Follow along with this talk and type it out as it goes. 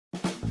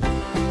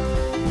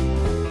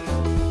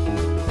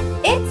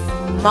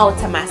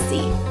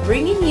Massy,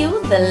 bringing you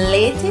the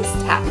latest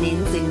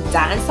happenings in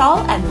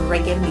dancehall and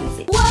reggae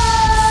music.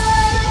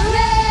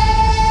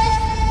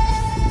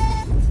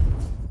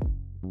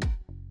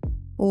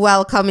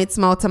 Welcome, it's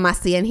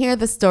Massy, and here are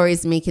the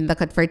stories making the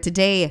cut for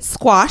today.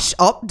 Squash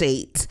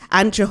update.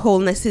 Andrew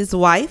Holness'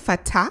 wife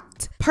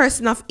attacked.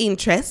 Person of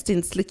interest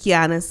in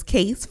Slickianna's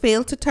case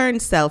failed to turn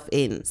self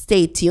in.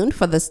 Stay tuned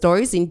for the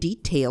stories in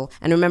detail.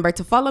 And remember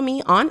to follow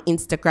me on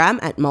Instagram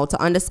at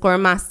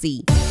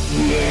 @Mauta_Massy.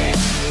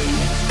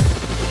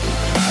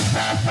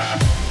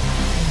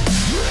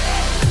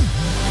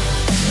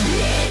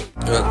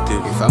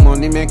 If I'm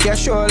money make you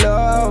show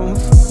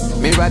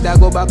love, me rather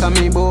go back on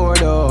me board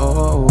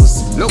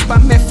house. Look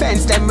on me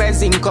fence, them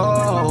resin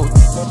coat.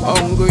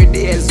 Hungry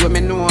days when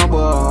me know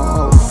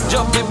about.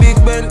 Drop the big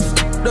Ben,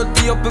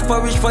 dirty up if I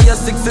reach fire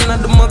 6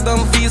 in the month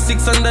and feel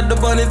 6 under the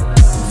bonnet.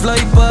 Fly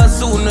past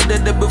sooner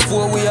than the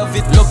before we have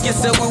it. Lucky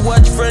say we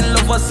watch friend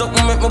love or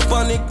something make me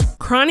panic.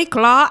 Chronic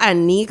Law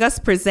and Negus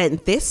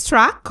present this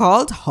track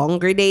called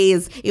Hungry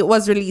Days. It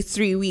was released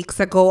 3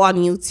 weeks ago on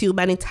YouTube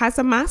and it has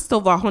amassed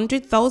over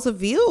 100,000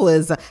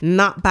 views.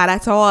 Not bad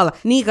at all.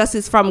 Negus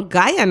is from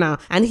Guyana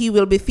and he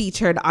will be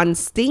featured on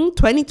Sting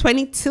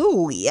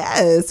 2022.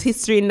 Yes,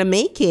 history in the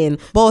making.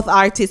 Both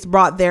artists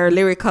brought their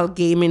lyrical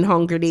game in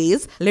Hungry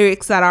Days,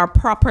 lyrics that are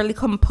properly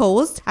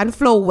composed and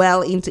flow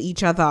well into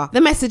each other.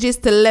 The message is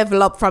to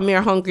level up from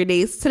your hungry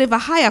days to live a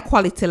higher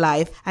quality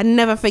life and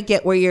never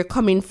forget where you're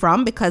coming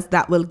from, because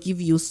that will give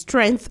you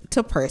strength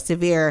to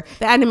persevere.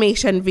 The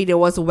animation video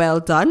was well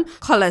done,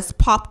 colors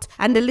popped,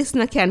 and the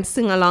listener can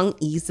sing along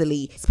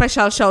easily.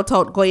 Special shout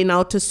out going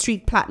out to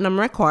Street Platinum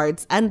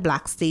Records and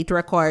Black State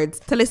Records.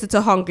 To listen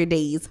to Hungry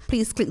Days,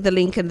 please click the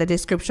link in the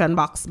description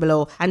box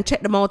below and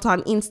check them out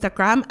on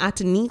Instagram at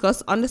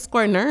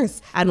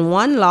Negus_nurse and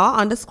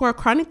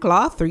OneLaw_Chronic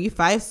Law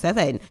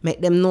 357.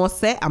 Make them know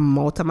say I'm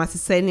Massy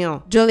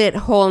Senior. Juliet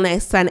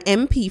Holness, an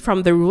MP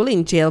from the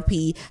ruling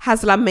JLP,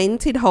 has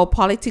lamented how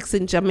politics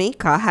in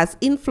Jamaica has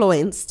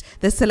influenced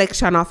the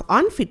selection of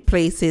unfit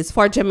places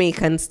for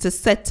Jamaicans to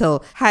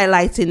settle,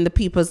 highlighting the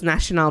People's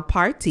National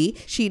Party.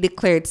 She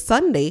declared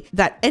Sunday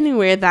that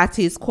anywhere that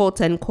is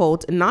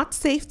quote-unquote not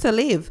safe to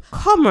live,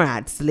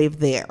 comrades live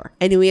there.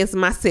 Anyways,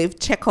 massive,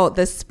 check out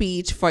the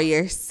speech for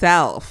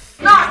yourself.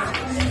 Not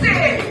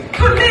safe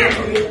to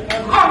live,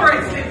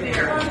 comrades live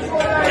there.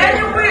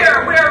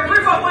 Anywhere where a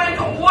river going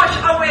to wash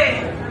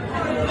away,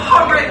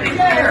 comrades live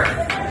there.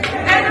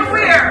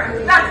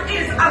 Anywhere that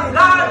is a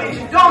garbage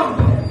dump,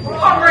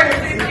 comrades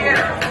live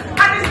there.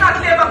 And it's not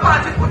Labour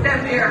Party put them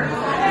there.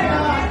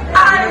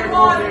 I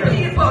want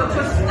people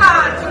to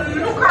start to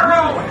look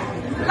around.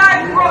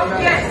 Life rough,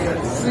 yes,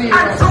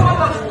 and some of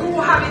us do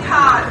have it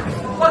hard,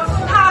 but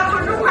start to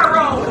look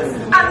around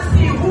and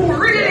see who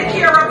really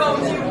care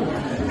about you.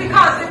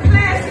 Because the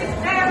places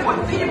they put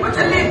people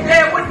to live,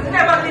 they would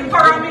never live for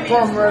a minute.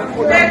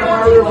 They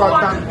don't even want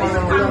to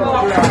visit and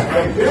walk.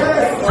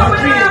 So when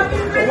I have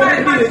people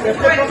in my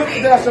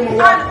hands and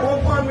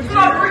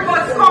flood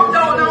rivers come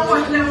down and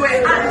wash them away,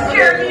 and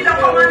care leader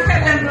come and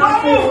tell them, don't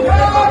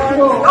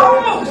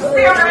move,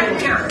 stay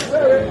right here.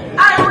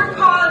 I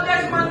recall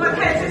Desmond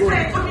McKenzie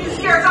saying to me,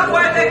 scares of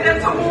why they them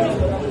to move.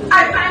 I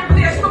find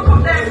place to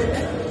put them,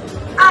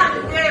 and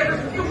they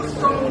refuse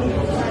to move.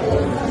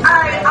 I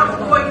am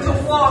going to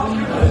walk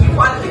you through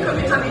a little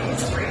bit of the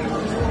history.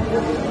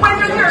 When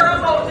you hear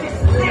about this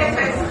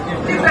latest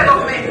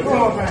development,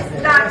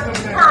 that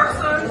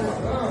persons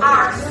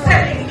are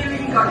selling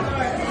illegally,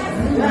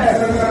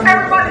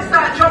 everybody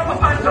start jump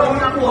up and down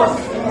and bust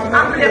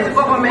and blame the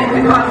government,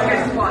 because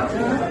guess what?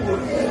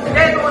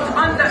 They don't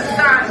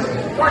understand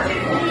what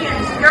it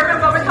means. You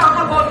remember we talk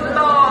about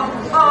law,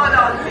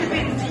 order,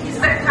 living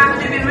decent and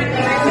living with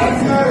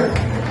dignity.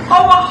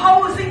 Our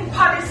housing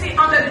policy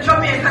under the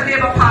Jamaica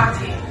Labour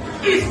Party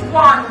is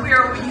one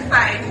where we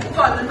fight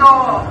for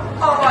law,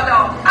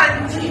 order,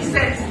 and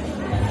decency.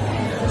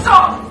 So,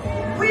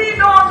 we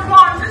don't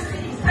want to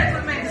see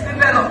settlements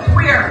develop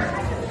where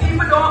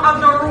people don't have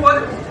no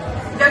road,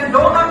 they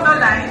don't have no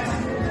light,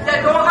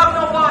 they don't have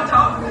no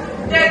water,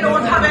 they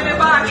don't have any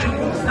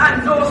bathrooms,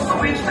 and no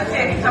sewage to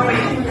take it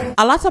away.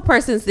 A lot of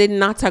persons did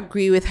not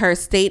agree with her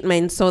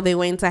statement, so they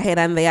went ahead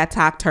and they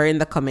attacked her in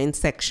the comment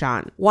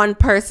section. One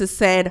person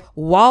said,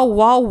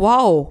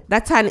 wow,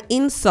 that's an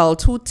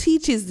insult. Who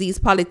teaches these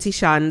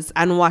politicians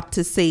and what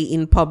to say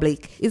in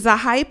public? Is a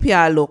high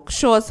PR look,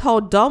 shows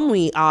how dumb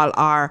we all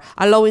are,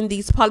 allowing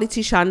these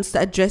politicians to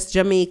address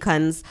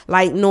Jamaicans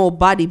like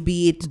nobody,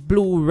 be it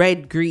blue,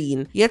 red,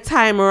 green. Your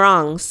time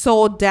wrong,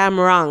 so damn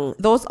wrong.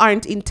 Those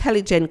aren't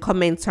intelligent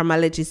comments from a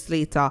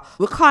legislator.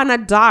 We're kinda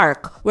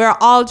dark. We're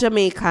all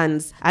Jamaicans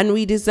and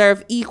we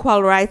deserve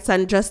equal rights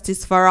and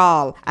justice for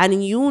all.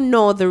 And you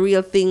know the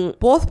real thing,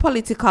 both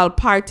political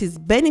parties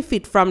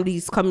benefit from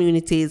these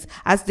communities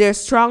as their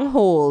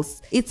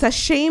strongholds. It's a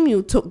shame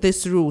you took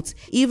this route.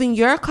 Even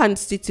your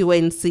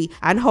constituency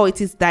and how it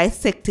is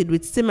dissected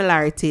with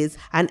similarities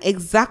and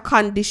exact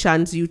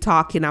conditions you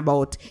talking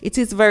about. It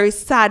is very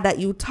sad that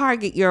you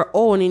target your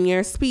own in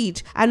your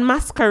speech and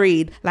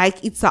masquerade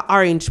like it's an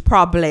orange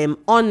problem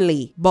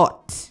only.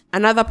 But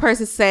Another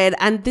person said,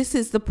 and this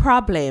is the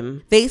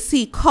problem. They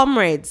see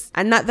comrades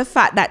and not the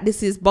fact that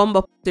this is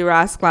Bumba the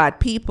rascal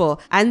people.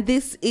 And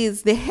this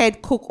is the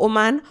head cook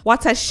woman.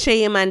 What a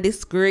shame and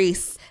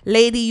disgrace.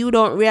 Lady, you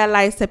don't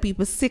realize that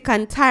people sick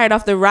and tired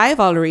of the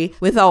rivalry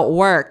without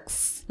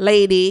works.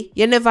 Lady,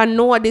 you never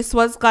know this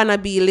was gonna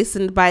be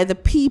listened by the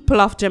people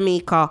of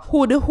Jamaica,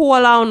 who the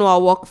whole town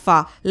work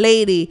for.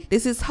 Lady,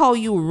 this is how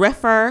you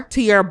refer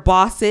to your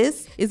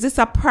bosses? Is this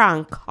a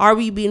prank? Are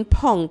we being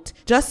punked?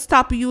 Just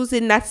stop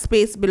using that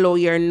space below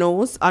your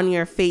nose on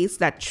your face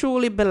that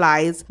truly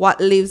belies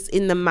what lives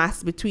in the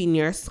mass between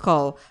your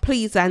skull.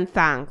 Please and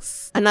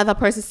thanks. Another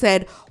person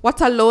said,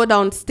 what a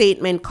low-down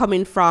statement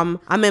coming from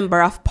a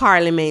member of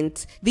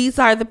parliament. These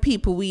are the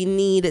people we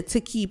need to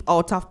keep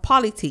out of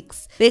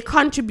politics. They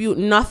contribute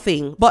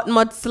nothing but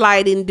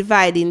mudsliding,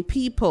 dividing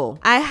people.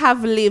 I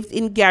have lived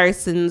in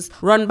garrisons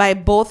run by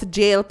both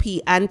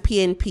JLP and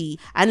PNP,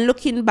 and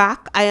looking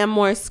back, I am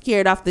more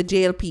scared of the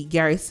JLP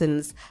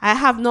garrisons. I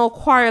have no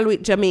quarrel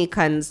with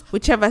Jamaicans,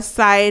 whichever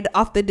side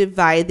of the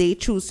divide they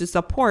choose to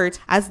support,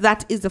 as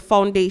that is the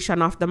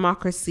foundation of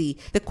democracy.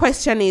 The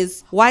question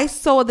is, why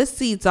sow the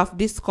seeds of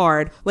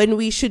discord when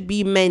we should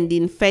be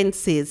mending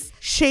fences?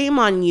 Shame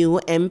on you,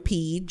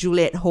 MP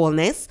Juliet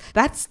Holness.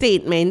 That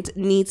statement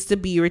needs to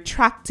be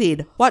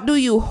retracted. What do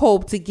you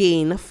hope to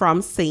gain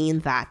from saying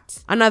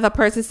that? Another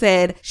person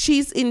said,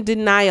 she's in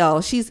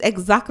denial. She's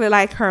exactly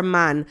like her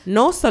man.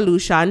 No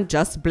solution,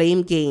 just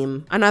blame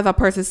game. Another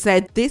person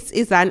said, this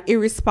is an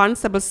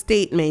irresponsible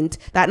statement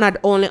that not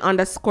only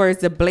underscores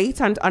the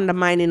blatant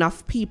undermining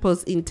of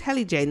people's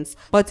intelligence,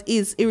 but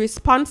is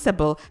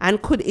irresponsible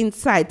and could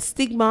incite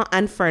stigma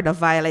and further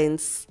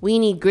violence. We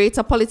need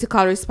greater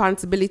political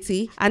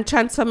responsibility and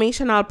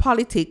transformational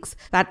politics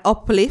that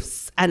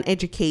uplifts and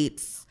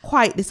educates.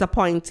 Quite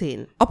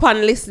disappointing.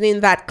 Upon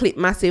listening that clip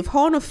massive,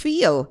 how do you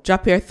feel?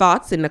 Drop your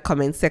thoughts in the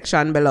comment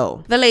section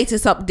below. The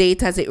latest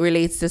update as it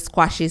relates to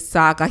Squash's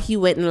saga, he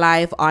went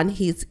live on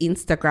his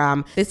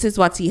Instagram. This is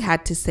what he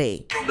had to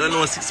say. Don't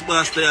know 6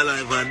 bars stay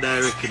alive and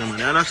direct, man.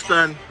 You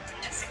understand?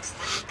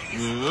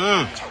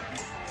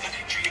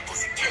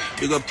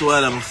 Big up to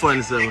all of my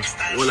fans,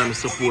 all of my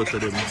supporters,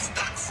 them.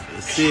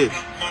 You see it?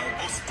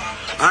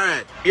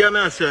 Alright, hear me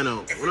and say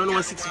now. We don't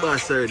know 6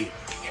 bars already.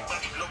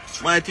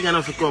 My thing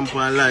enough to come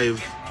on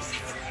live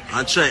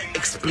and try to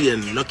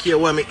explain. No care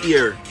what I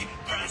hear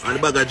and the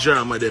bag of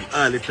drama them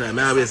all the time.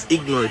 I always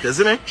ignore it, you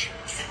see me?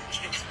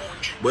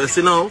 But you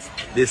see now,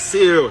 they're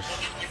serious.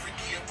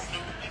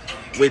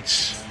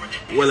 Which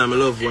all of my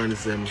loved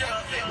ones them,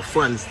 my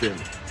fans them,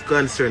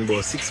 concerned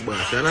about 6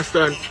 bars. You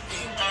understand?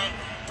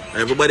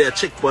 Everybody a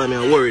check for me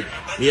and worried.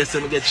 Me hear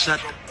say me get shot,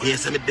 me hear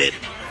say me dead.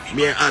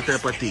 Me hear all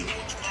type of thing.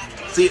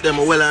 See them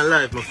well and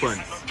live, my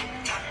fans.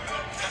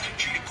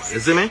 You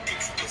see me?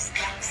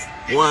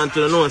 I want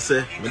to know,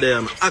 say, I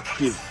am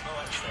active.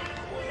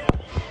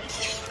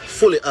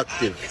 Fully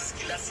active.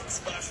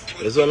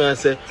 That's what I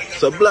say.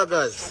 So,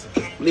 bloggers,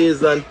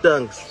 please and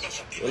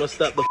thanks. We don't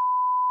stop the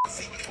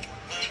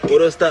we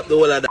don't stop the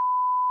whole of the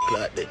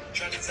like that.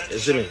 You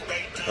see me?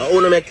 I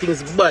want to make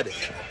things bad.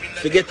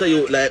 Forget to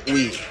you like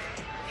we.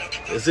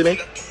 You see me?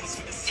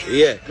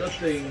 Yeah.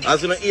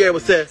 As you know, here we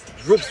say,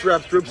 rope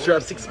strap,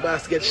 6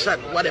 bars get shot,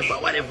 whatever.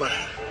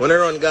 When I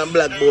run gun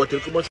black boat,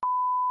 too much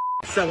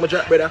song my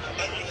drop, brother.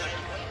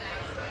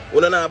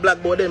 When I know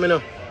black boat them, you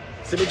know.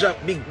 See me drop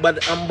big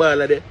bad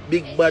umbrella there,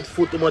 big bad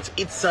foot, too much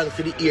hit song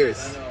for the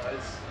ears.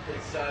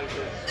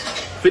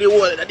 For the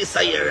whole of this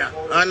area.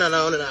 I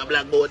know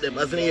black boat them.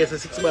 As you hear,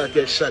 6 bars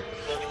get shot,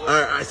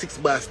 or 6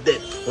 bars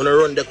dead. When I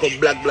run, they come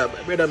black.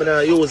 Brother, I'm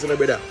not using it,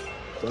 brother.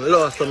 So I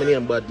lost some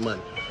name, bad man.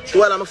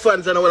 So all of my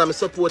fans and all of my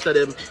supporters,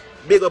 them,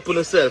 big up on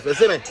yourself, you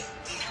see me?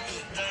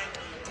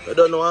 I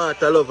don't know how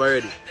to love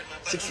already.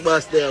 6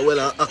 bars there, well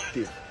and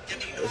active.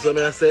 That's what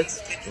I say.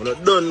 I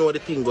don't know the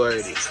thing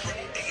already.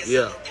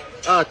 Yeah.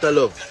 Heart of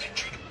love.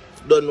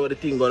 Don't know the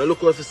thing going.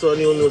 Look out for some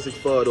new music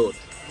forward out.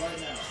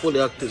 Fully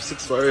active,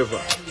 6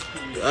 forever.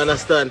 You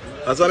understand?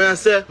 That's what I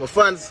say. My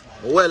fans,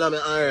 well, I'm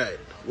alright.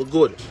 We're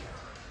good.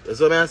 That's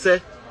what I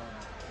say.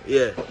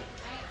 Yeah.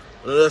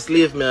 Don't just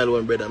leave me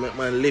alone, brother. Make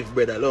man live,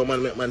 brother. Allow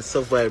man, make man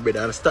survive,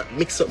 brother. And stop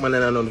mix up man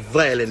and on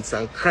violence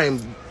and crime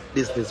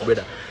business,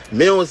 brother.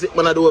 Music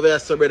man I do over here,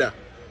 so brother.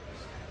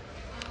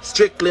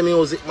 Strictly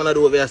music man I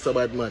do over here, so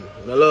bad man.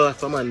 No love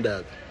for man,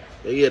 dog.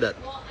 You hear that?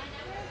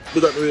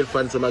 Big up my real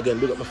fans them again.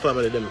 Big up my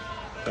family them.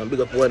 And big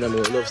up one of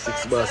them who love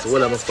 6 bars. So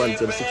all of my fans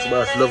them 6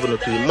 bars loving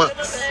it to the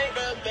max.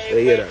 You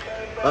hear that?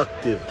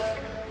 Active.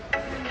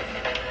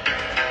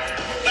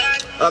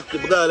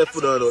 Active, gotta let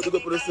foot on out. Big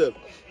up for yourself.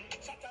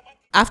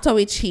 After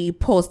which he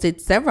posted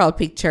several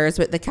pictures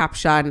with the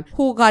caption,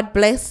 "Who God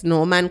bless,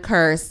 no man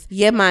curse.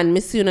 Yeah man,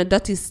 miss you no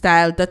dirty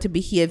style, dirty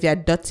behavior,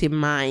 dirty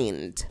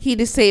mind." He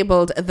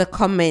disabled the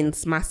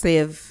comments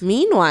massive.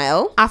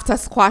 Meanwhile, after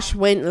Squash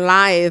went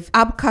live,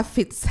 Abka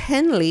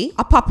Fitz-Henley,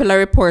 a popular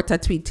reporter,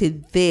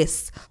 tweeted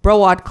this: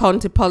 Broward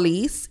County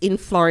Police in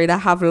Florida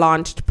have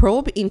launched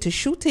probe into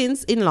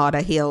shootings in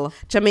Lauderhill.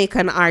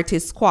 Jamaican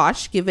artist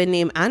Squash, given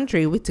name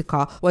Andre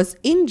Whitaker, was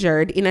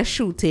injured in a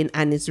shooting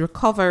and is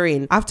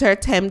recovering after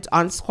attempt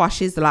on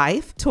Squash's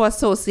life. Two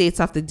associates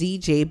of the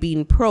DJ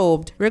being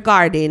probed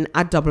regarding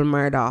a double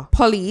murder.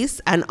 Police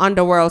and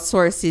underworld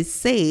sources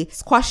say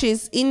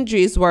Squash's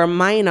injuries were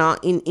minor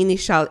in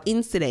initial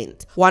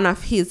incident. One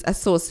of his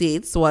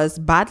associates was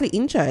badly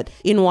injured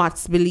in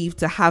what's believed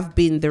to have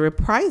been the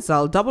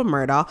reprisal double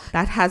murder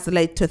that has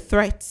led to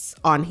threats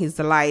on his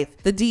life.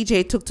 The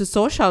DJ took to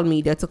social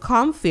media to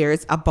calm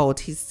fears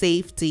about his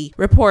safety,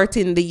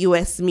 reporting the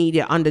US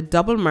media on the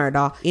double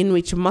murder in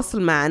which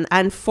Muscleman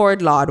and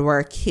Ford Lord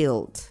were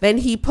killed. Then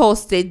he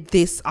posted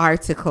this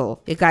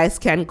article. You guys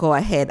can go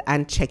ahead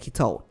and check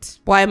it out.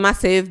 Boy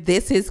massive,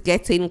 this is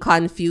getting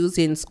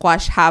confusing.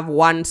 Squash have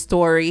one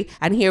story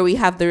and here we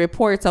have the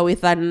reporter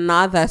with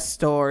another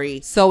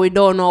story. So we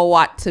don't know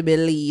what to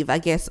believe. I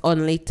guess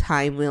only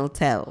time will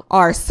tell.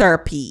 Or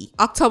Serpy.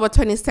 October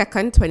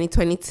 22nd,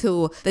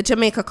 2022, the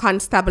Jamaica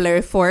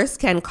Constabulary Force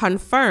can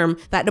confirm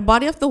that the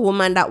body of the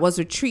woman that was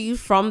retrieved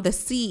from the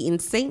sea in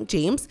St.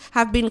 James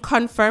have been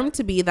confirmed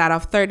to be that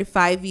of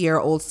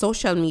 35-year-old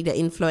social media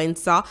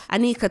influencer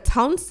Anika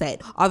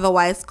Townsend,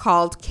 otherwise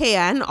called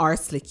Kayan or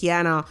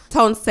Slickianna.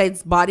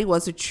 Townsend's body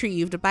was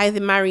retrieved by the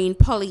Marine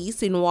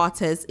Police in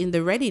waters in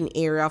the Reading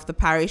area of the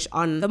parish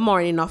on the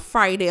morning of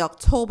Friday,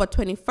 October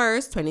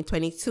 21st,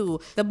 2022.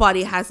 The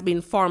body has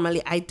been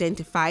formally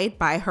identified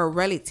by her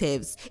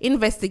relatives.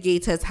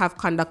 Investigators have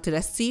conducted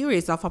a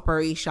series of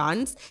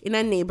operations in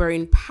a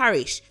neighboring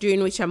parish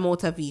during which a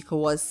motor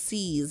vehicle was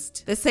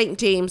seized. The St.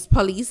 James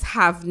Police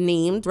have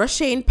named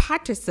Roshane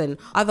Patterson,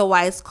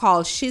 otherwise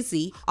called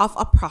Shizzy, of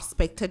a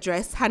Prospect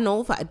address,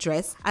 Hanover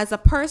address, as a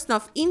person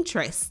of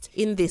interest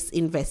in this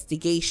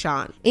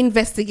investigation.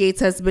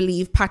 Investigators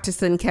believe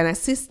Patterson can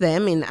assist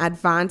them in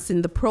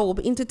advancing the probe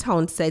into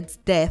Townsend's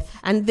death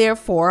and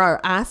therefore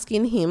are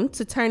asking him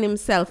to turn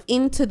himself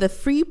into the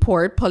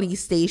Freeport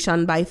police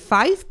station by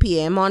 5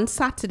 p.m. on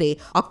Saturday,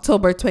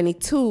 October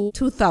 22,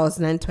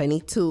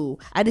 2022.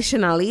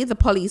 Additionally, the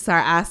police are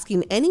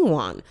asking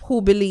anyone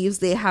who believes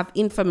they have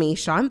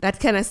information that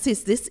can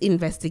assist this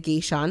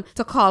investigation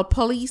to call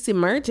police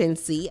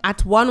emergency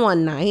at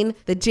 119,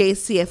 the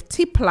JCF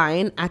tip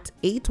line at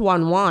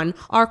 811,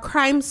 or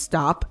Crime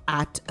Stop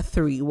at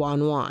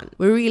 311.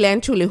 We really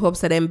and truly hope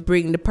that them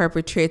bring the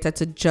perpetrator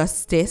to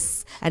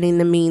justice, and in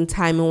the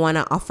meantime we want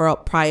to offer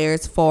up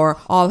prayers for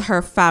all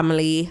her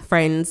family,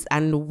 friends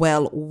and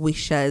well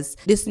wishers.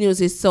 This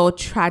news is so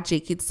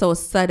tragic, it's so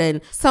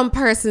sudden. Some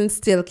persons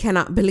still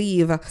cannot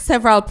believe.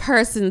 Several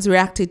persons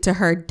reacted to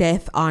her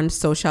death on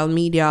social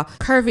media.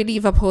 Curvy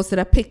Diva posted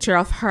a picture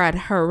of her at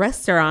her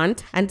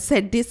restaurant and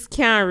said, "This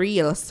can't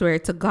real, swear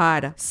to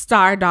God."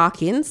 Star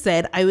Dawkins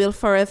said, "I will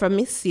forever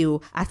miss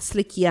you," at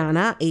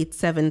Slickianna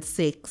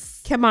 876.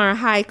 Kemar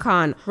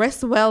Haikon,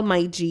 "Rest well,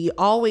 my G.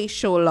 Always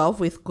show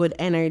love with good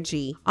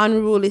energy."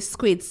 Unruly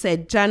Squid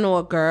said,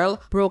 "Jano girl,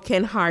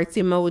 broken heart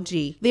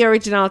emoji." The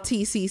original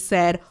TC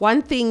said,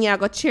 "One thing ya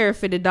go cheer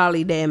for the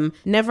dolly them.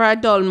 Never a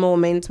dull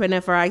moment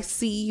whenever I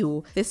see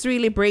you. This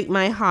really break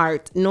my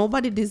heart.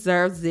 Nobody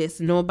deserves this.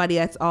 Nobody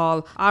at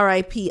all.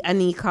 R.I.P.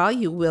 Anika,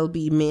 you will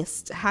be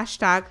missed.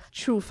 Hashtag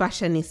true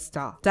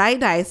fashionista."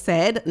 Dai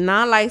said,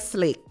 "Nah lie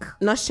slick.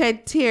 No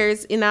shed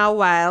tears in a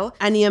while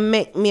and you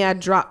make me a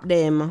drop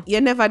them. You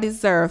never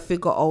deserve to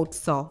go out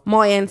so."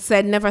 Moyen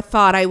said, "Never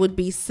thought I would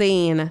be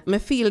saying. Me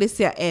feel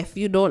this your F.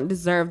 You don't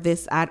deserve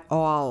this at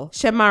all."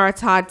 Shemara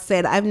Todd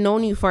said, "I've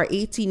known you for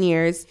 18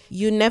 years.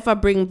 You never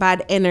bring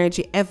bad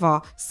energy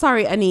ever.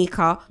 Sorry,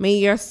 Anika. May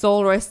your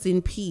soul rest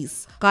in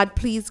peace. God,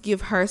 please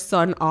give her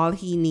son all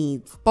he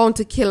needs."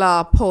 Bounty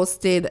Killer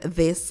posted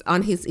this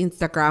on his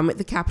Instagram with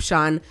the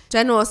caption,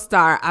 "Jano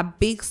Star, a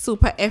big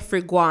super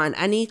F-Riguan.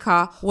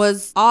 Anika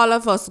was all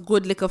of us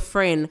good little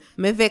friend.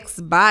 Me vex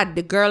bad.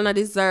 The girl not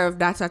deserve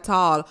that at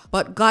all.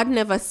 But God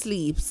never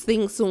sleeps.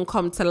 Things soon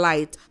come to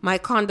light. My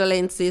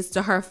condolences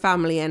to her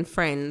family and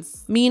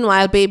friends."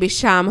 Meanwhile, Baby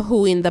Sham,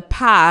 who in the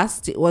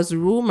past it was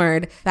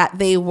rumored that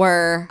they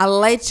were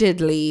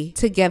allegedly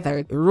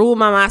together.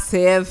 Rumor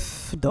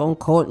massive. Don't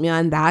quote me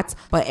on that.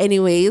 But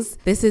anyways,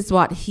 this is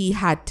what he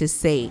had to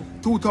say.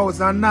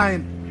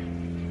 2009,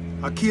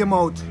 I came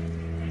out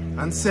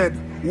and said,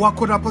 what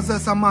could I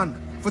possess a man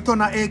for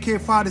turn a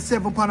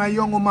AK-47 upon a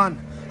young woman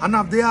and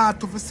have the heart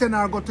to send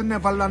her go to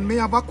Neverland? Me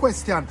have a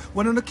question.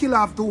 When you kill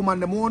off the woman,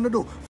 them want to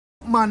do?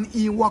 Man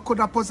in what could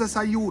I possess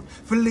a youth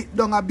for lit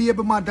down a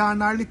baby mother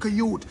and her little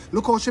youth.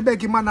 Look how she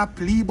beg him and a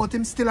plea, but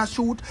him still a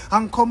shoot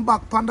and come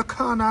back pan the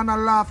corner and a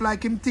laugh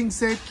like him thinks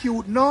say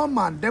cute. No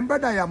man, them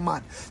brother you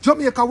mad.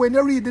 Jamaica, when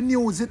you read the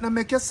news, it not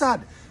make you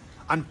sad.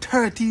 And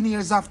 13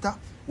 years after,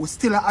 we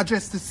still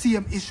address the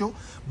same issue.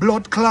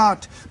 Blood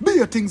clot,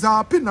 beer things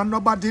happen and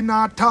nobody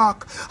not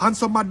talk. And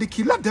some of the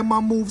killer them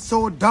a move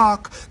so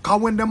dark.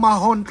 Cause when them a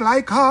hunt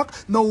like hawk,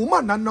 no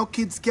woman and no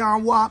kids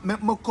can walk,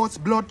 make me cause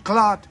blood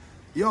clot.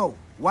 Yo,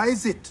 why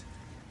is it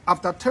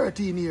after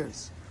 13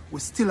 years we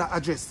still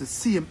address the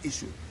same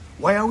issue?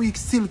 Why are we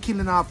still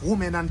killing off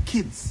women and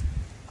kids?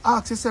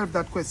 Ask yourself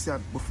that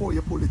question before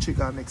you pull the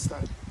trigger next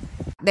time.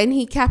 Then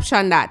he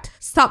captioned that,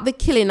 "Stop the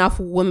killing of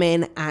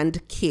women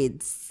and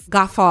kids."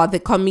 Gaffer, the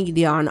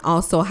comedian,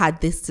 also had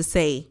this to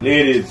say.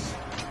 Ladies,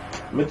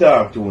 me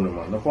talk to you,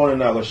 man. The phone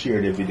not gonna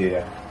share the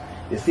video.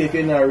 You see, if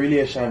you're in a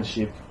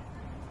relationship,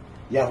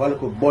 you have a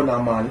little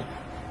bonner man,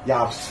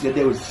 you're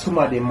there with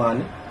somebody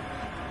man,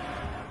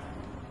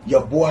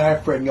 your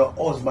boyfriend, your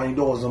husband, it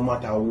doesn't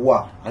matter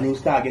what, and you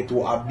start get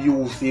too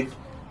abusive,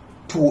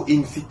 too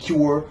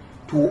insecure,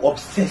 too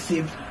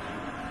obsessive,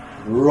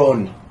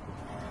 run.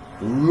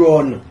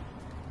 Run.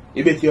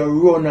 You bet you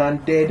run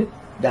and dead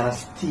than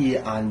stay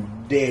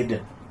and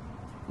dead.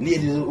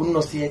 Ladies, you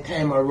not see a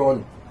time a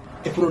run.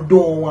 If you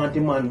don't want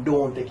him, man,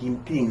 don't take him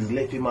things.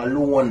 Let him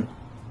alone.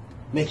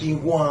 Make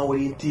him go on with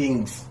him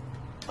things.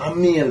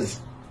 And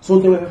males.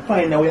 Sometimes we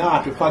find that we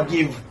have to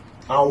forgive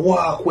and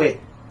walk away.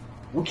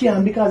 We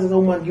can't, because as a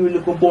woman give a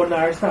little bun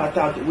or start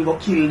out, we go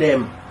kill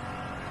them.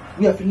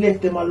 We have to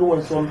let them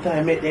alone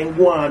sometimes, make them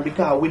go on,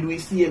 because we do the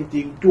same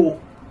thing too.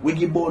 We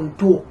give bun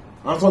too.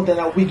 And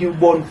sometimes we give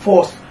bun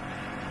first.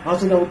 And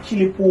sometimes we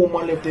kill a poor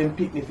woman, left them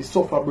picnic if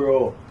suffer,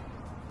 bro.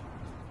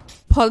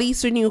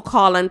 Police renew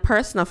call on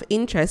person of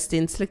interest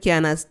in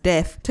Slickianna's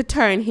death to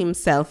turn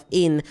himself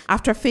in.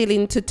 After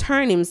failing to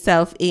turn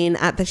himself in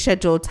at the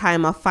scheduled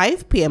time of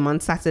 5 p.m. on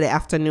Saturday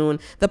afternoon,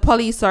 the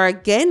police are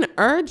again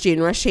urging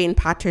Rashane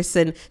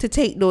Patterson to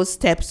take those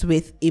steps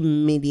with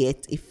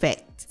immediate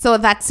effect. So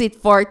that's it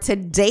for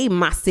today,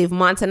 Massive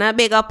Montana.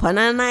 Big up on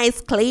a nice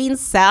clean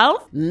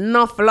self.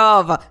 Enough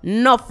love,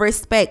 enough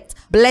respect.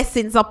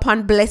 Blessings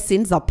upon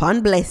blessings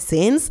upon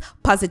blessings.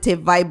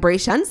 Positive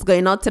vibrations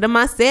going out to the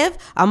Massive.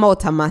 I'm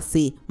out of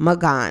Massey,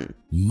 Magan.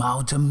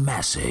 Mount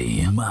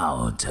Massey,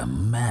 Mount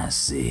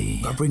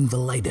Massey. Covering the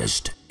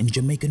latest in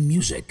Jamaican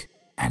music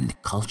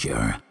and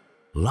culture.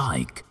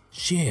 Like,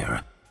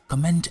 share,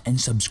 comment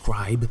and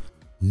subscribe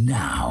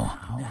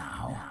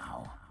now.